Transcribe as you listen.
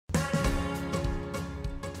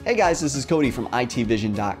Hey guys, this is Cody from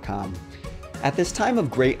itvision.com. At this time of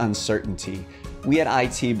great uncertainty, we at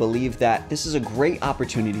IT believe that this is a great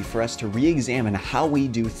opportunity for us to re-examine how we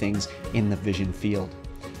do things in the vision field.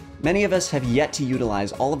 Many of us have yet to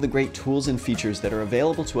utilize all of the great tools and features that are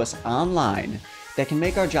available to us online that can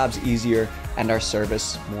make our jobs easier and our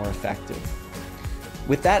service more effective.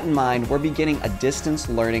 With that in mind, we're beginning a distance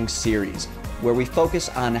learning series where we focus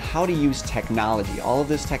on how to use technology, all of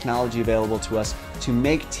this technology available to us, to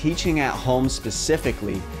make teaching at home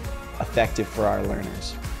specifically effective for our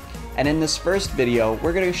learners. And in this first video,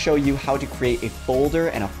 we're going to show you how to create a folder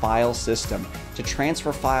and a file system to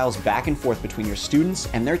transfer files back and forth between your students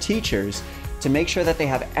and their teachers to make sure that they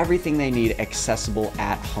have everything they need accessible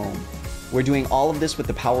at home. We're doing all of this with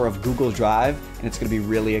the power of Google Drive, and it's going to be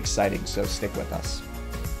really exciting, so stick with us.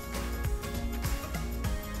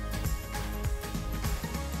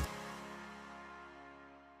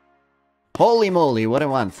 Holy moly, what a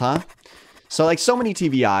month, huh? So like so many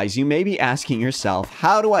TVIs, you may be asking yourself,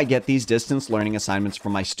 how do I get these distance learning assignments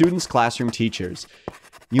from my students' classroom teachers?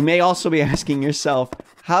 You may also be asking yourself,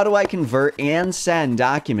 how do I convert and send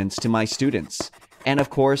documents to my students? And of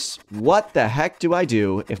course, what the heck do I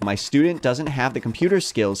do if my student doesn't have the computer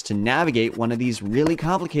skills to navigate one of these really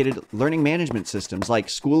complicated learning management systems like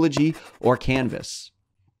Schoology or Canvas?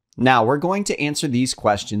 Now, we're going to answer these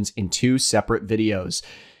questions in two separate videos.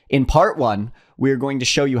 In part one, we're going to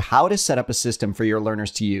show you how to set up a system for your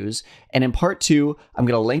learners to use. And in part two, I'm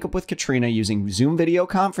going to link up with Katrina using Zoom video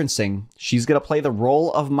conferencing. She's going to play the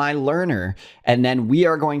role of my learner. And then we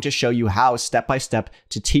are going to show you how step by step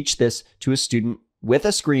to teach this to a student with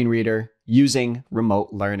a screen reader using remote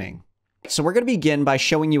learning. So we're going to begin by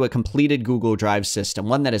showing you a completed Google Drive system,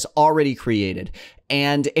 one that is already created.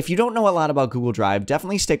 And if you don't know a lot about Google Drive,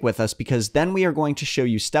 definitely stick with us because then we are going to show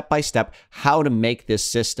you step by step how to make this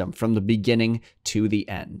system from the beginning to the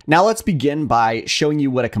end. Now let's begin by showing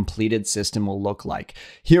you what a completed system will look like.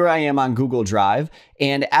 Here I am on Google Drive,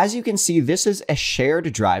 and as you can see, this is a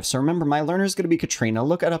shared drive. So remember, my learner is going to be Katrina.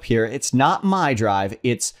 Look it up here. It's not my drive,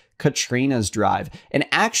 it's Katrina's drive. And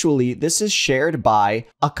actually, this is shared by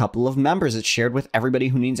a couple of members. It's shared with everybody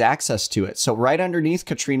who needs access to it. So right underneath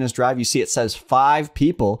Katrina's drive, you see it says 5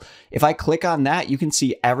 people. If I click on that, you can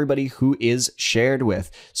see everybody who is shared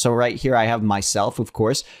with. So right here, I have myself, of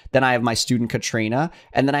course. Then I have my student Katrina.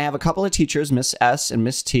 And then I have a couple of teachers, Miss S and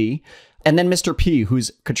Miss T. And then Mr. P,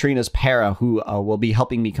 who's Katrina's para, who will be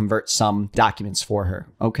helping me convert some documents for her,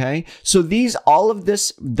 okay? So all of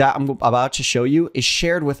this that I'm about to show you is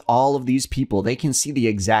shared with all of these people. They can see the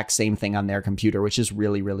exact same thing on their computer, which is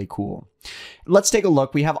really, really cool. Let's take a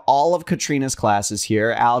look. We have all of Katrina's classes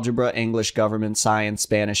here: algebra, English, government, science,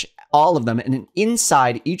 Spanish, all of them. And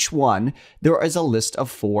inside each one, there is a list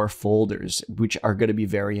of 4 folders, which are going to be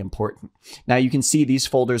very important. Now you can see these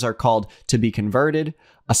folders are called To Be Converted,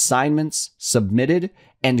 Assignments, Submitted,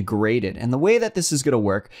 and Graded. And the way that this is going to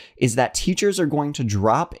work is that teachers are going to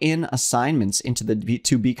drop in assignments into the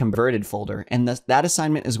To Be Converted folder, and that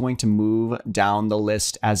assignment is going to move down the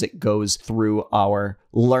list as it goes through our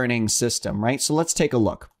learning system, right? So let's take a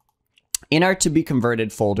look. In our To Be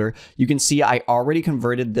Converted folder, you can see I already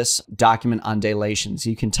converted this document on dilations.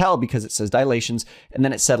 You can tell because it says dilations, and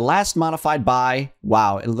then it said last modified by,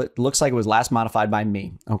 wow, it looks like it was last modified by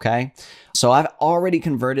me, okay? So I've already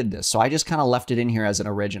converted this, so I just kind of left it in here as an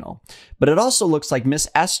original. But it also looks like Miss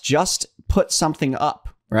S just put something up,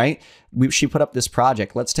 right? She put up this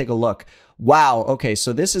project. Let's take a look. Wow, okay,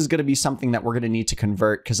 so this is going to be something that we're going to need to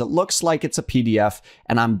convert because it looks like it's a PDF,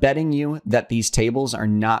 and I'm betting you that these tables are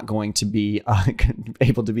not going to be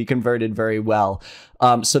able to be converted very well.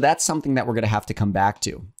 So that's something that we're going to have to come back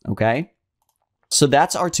to, okay? So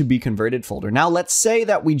that's our To Be Converted folder. Now let's say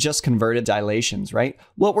that we just converted dilations, right?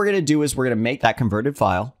 What we're going to do is we're going to make that converted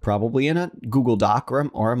file, probably in a Google Doc or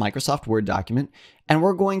a Microsoft Word document, and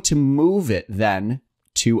we're going to move it then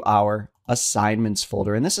to our assignments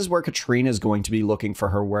folder. And this is where Katrina is going to be looking for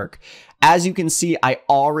her work. As you can see, I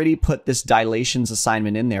already put this dilations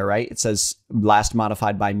assignment in there, right? It says last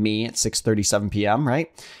modified by me at 6:37 p.m., right?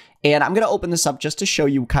 And I'm going to open this up just to show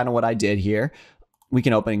you kind of what I did here. We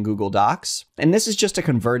can open in Google Docs. And this is just a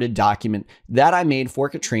converted document that I made for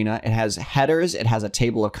Katrina. It has headers. It has a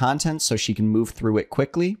table of contents so she can move through it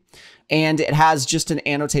quickly. And it has just an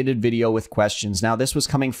annotated video with questions. Now, this was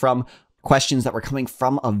coming from questions that were coming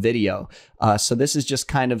from a video. So this is just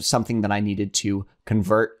kind of something that I needed to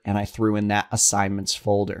convert, and I threw in that assignments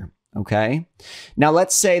folder. Okay. Now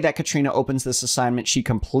let's say that Katrina opens this assignment, she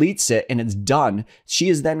completes it, and it's done. She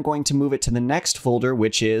is then going to move it to the next folder,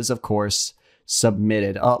 which is, of course,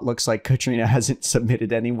 submitted. Oh, it looks like Katrina hasn't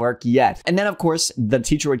submitted any work yet. And then of course, the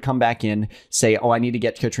teacher would come back in, say, oh, I need to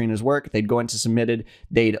get Katrina's work. They'd go into submitted,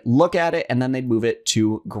 they'd look at it, and then they'd move it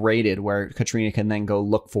to graded, where Katrina can then go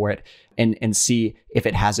look for it and see if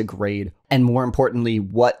it has a grade, and more importantly,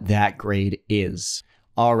 what that grade is.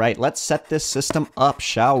 All right, let's set this system up,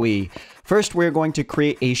 shall we? First, we're going to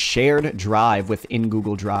create a shared drive within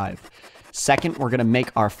Google Drive. Second, we're going to make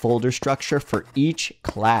our folder structure for each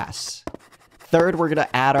class. Third, we're going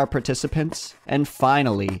to add our participants. And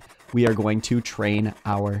finally, we are going to train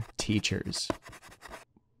our teachers.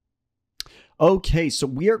 Okay, so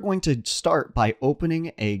we are going to start by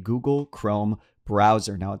opening a Google Chrome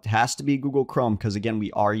browser. Now, it has to be Google Chrome because, again,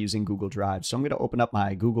 we are using Google Drive. So I'm going to open up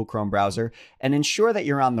my Google Chrome browser and ensure that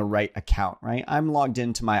you're on the right account, right? I'm logged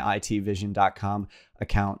into my itvision.com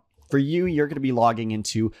account. For you, you're going to be logging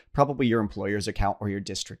into probably your employer's account or your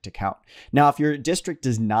district account. Now, if your district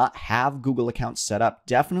does not have Google accounts set up,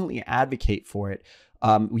 definitely advocate for it.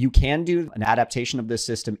 You can do an adaptation of this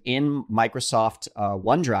system in Microsoft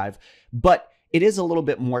OneDrive, but it is a little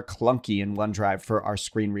bit more clunky in OneDrive for our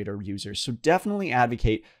screen reader users. So definitely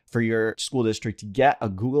advocate for your school district to get a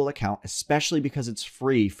Google account, especially because it's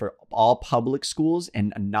free for all public schools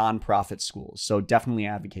and nonprofit schools. So definitely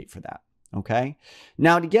advocate for that. Okay.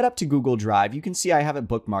 Now to get up to Google Drive, you can see I have it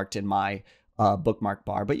bookmarked in my bookmark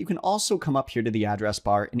bar, but you can also come up here to the address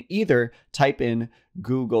bar and either type in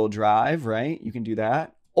Google Drive, right? You can do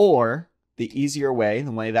that, or the easier way,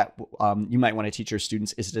 the way that you might want to teach your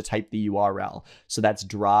students, is to type the URL. So that's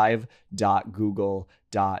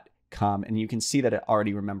drive.google.com. And you can see that it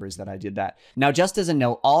already remembers that I did that. Now, just as a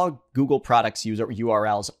note, all Google products use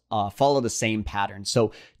URLs follow the same pattern.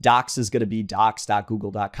 So docs is going to be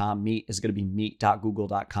docs.google.com, meet is going to be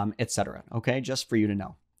meet.google.com, etc. Okay, just for you to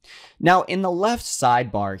know. Now, in the left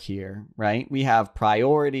sidebar here, right, we have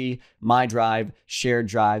priority, my drive, shared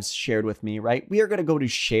drives, shared with me, right? We are going to go to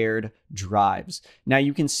shared drives. Now,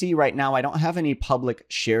 you can see right now, I don't have any public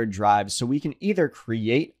shared drives, so we can either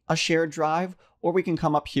create a shared drive or we can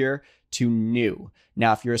come up here to new.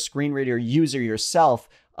 Now, if you're a screen reader user yourself,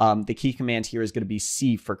 the key command here is going to be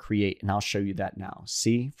C for create, and I'll show you that now.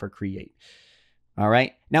 C for create. All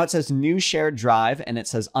right, now it says new shared drive and it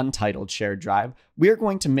says untitled shared drive. We're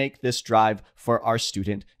going to make this drive for our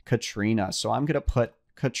student, Katrina. So I'm going to put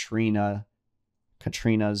Katrina's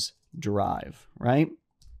drive, right?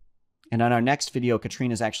 And on our next video,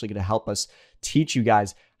 Katrina is actually going to help us teach you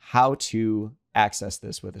guys how to access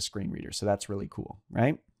this with a screen reader. So that's really cool,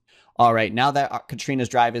 right? All right, now that Katrina's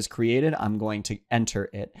drive is created, I'm going to enter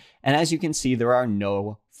it. And as you can see, there are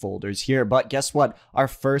no folders here, but guess what? Our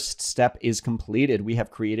first step is completed. We have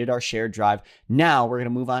created our shared drive. Now we're going to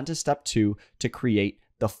move on to step 2 to create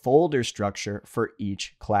the folder structure for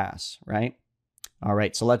each class, right? All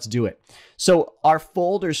right, so let's do it. So our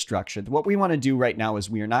folder structure, what we want to do right now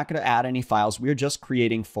is we are not going to add any files. We're just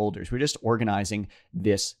creating folders. We're just organizing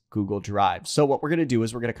this Google Drive. So what we're going to do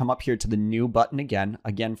is we're going to come up here to the new button again.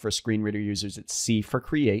 Again, for screen reader users, it's C for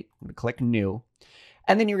create. I'm going to click new.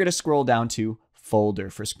 And then you're going to scroll down to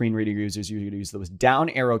folder. For screen reader users, you're going to use those down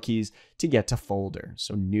arrow keys to get to folder.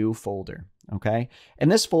 So new folder. Okay. In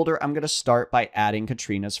this folder, I'm going to start by adding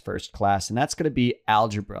Katrina's first class, and that's going to be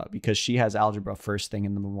algebra because she has algebra first thing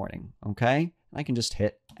in the morning. Okay. I can just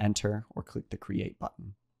hit enter or click the create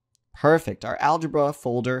button. Perfect. Our algebra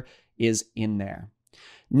folder is in there.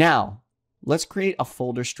 Now let's create a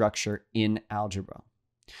folder structure in algebra.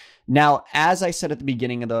 Now, as I said at the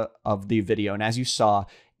beginning of the video, and as you saw,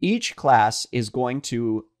 each class is going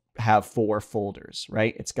to have 4 folders,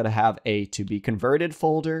 right? It's going to have a to be converted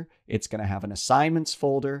folder. It's going to have an assignments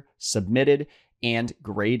folder, submitted, and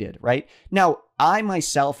graded, right? Now, I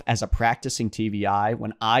myself, as a practicing TVI,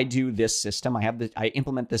 when I do this system, I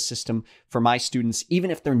implement this system for my students,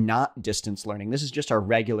 even if they're not distance learning. This is just our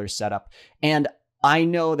regular setup. And I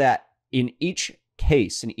know that in each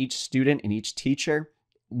case, in each student, in each teacher,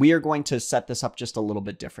 we are going to set this up just a little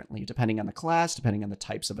bit differently, depending on the class, depending on the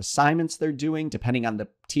types of assignments they're doing, depending on the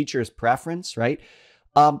teacher's preference, right?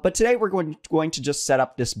 But today we're going to just set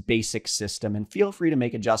up this basic system, and feel free to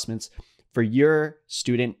make adjustments for your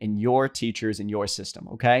student and your teachers in your system,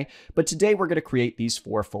 okay? But today we're going to create these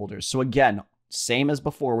 4 folders. So again, same as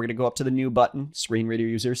before, we're going to go up to the new button, screen reader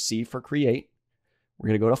user, C for create. We're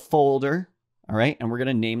going to go to folder, all right? And we're going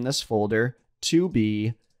to name this folder to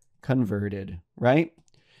be converted, right?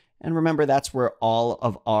 And remember, that's where all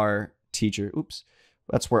of our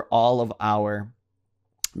that's where all of our,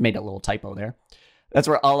 made a little typo there. That's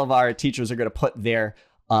where all of our teachers are going to put their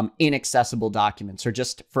inaccessible documents, or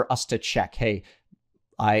just for us to check, hey,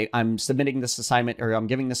 I'm submitting this assignment, or I'm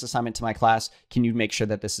giving this assignment to my class. Can you make sure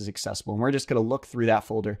that this is accessible? And we're just going to look through that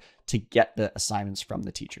folder to get the assignments from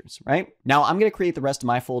the teachers, right? Now I'm going to create the rest of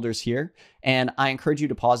my folders here, and I encourage you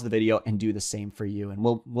to pause the video and do the same for you. And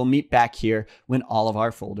we'll meet back here when all of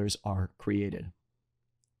our folders are created.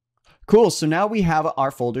 Cool. So now we have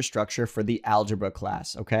our folder structure for the algebra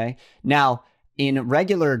class. Okay. Now, in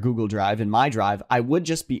regular Google Drive, in my drive, I would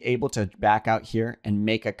just be able to back out here and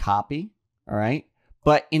make a copy. All right.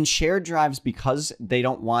 But in shared drives, because they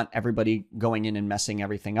don't want everybody going in and messing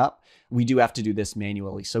everything up, we do have to do this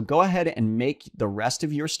manually. So go ahead and make the rest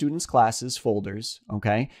of your students' classes folders.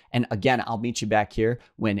 Okay. And again, I'll meet you back here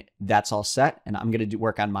when that's all set, and I'm going to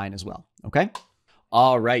work on mine as well. Okay.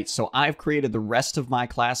 All right, so I've created the rest of my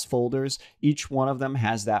class folders. Each one of them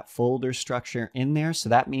has that folder structure in there. So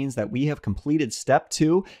that means that we have completed step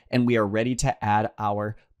 2 and we are ready to add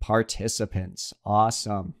our participants.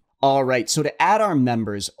 Awesome. All right, so to add our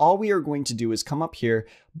members, all we are going to do is come up here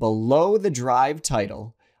below the drive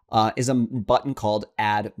title. Is a button called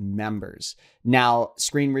Add Members. Now,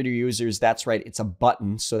 screen reader users, that's right, it's a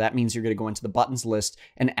button. So that means you're going to go into the buttons list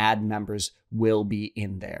and Add Members will be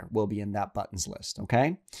in there, will be in that buttons list,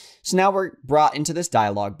 okay? So now we're brought into this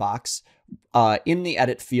dialog box. In the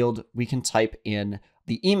edit field, we can type in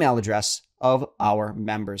the email address of our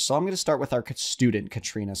members. So I'm going to start with our student,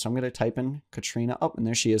 Katrina. So I'm going to type in Katrina. Oh, and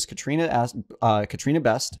there she is, Katrina Best.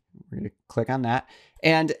 We're going to click on that.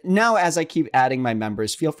 And now as I keep adding my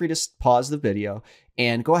members, feel free to pause the video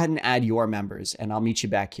and go ahead and add your members, and I'll meet you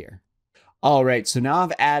back here. All right, so now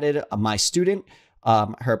I've added my student,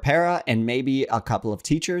 her para, and maybe a couple of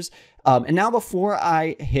teachers. And now before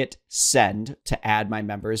I hit send to add my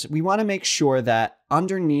members, we want to make sure that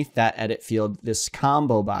underneath that edit field, this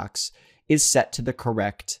combo box is set to the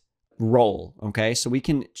correct role, okay? So we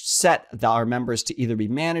can set our members to either be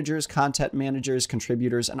managers, content managers,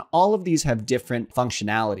 contributors, and all of these have different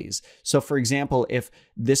functionalities. So for example, if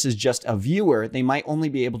this is just a viewer, they might only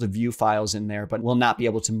be able to view files in there, but will not be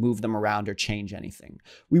able to move them around or change anything.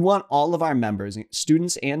 We want all of our members,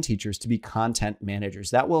 students and teachers, to be content managers.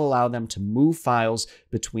 That will allow them to move files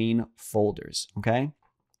between folders, okay?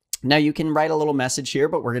 Now you can write a little message here,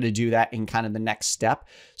 but we're going to do that in kind of the next step.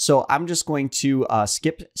 So I'm just going to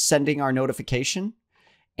skip sending our notification,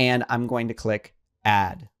 and I'm going to click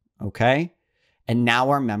add. Okay. And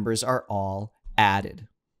now our members are all added.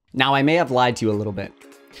 Now I may have lied to you a little bit.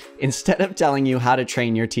 Instead of telling you how to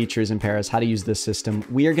train your teachers and paras how to use this system,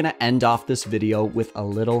 we are going to end off this video with a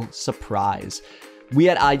little surprise. We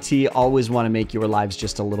at IT always want to make your lives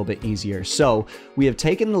just a little bit easier. So we have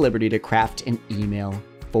taken the liberty to craft an email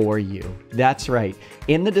for you. That's right.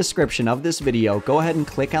 In the description of this video, go ahead and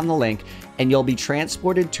click on the link and you'll be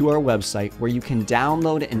transported to our website where you can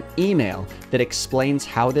download an email that explains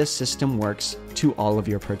how this system works to all of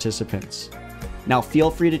your participants. Now feel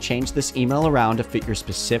free to change this email around to fit your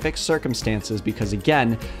specific circumstances because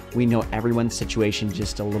again, we know everyone's situation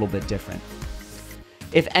just a little bit different.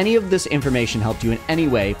 If any of this information helped you in any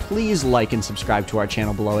way, please like and subscribe to our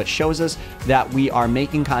channel below. It shows us that we are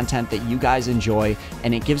making content that you guys enjoy,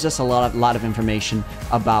 and it gives us a lot of information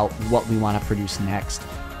about what we want to produce next.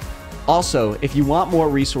 Also, if you want more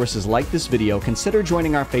resources like this video, consider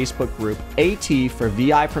joining our Facebook group, AT for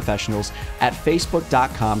VI Professionals, at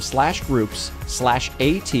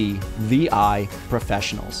facebook.com/groups/AT VI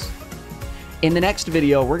In the next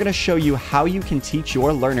video, we're going to show you how you can teach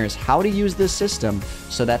your learners how to use this system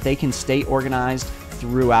so that they can stay organized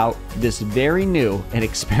throughout this very new and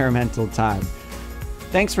experimental time.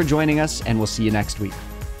 Thanks for joining us, and we'll see you next week.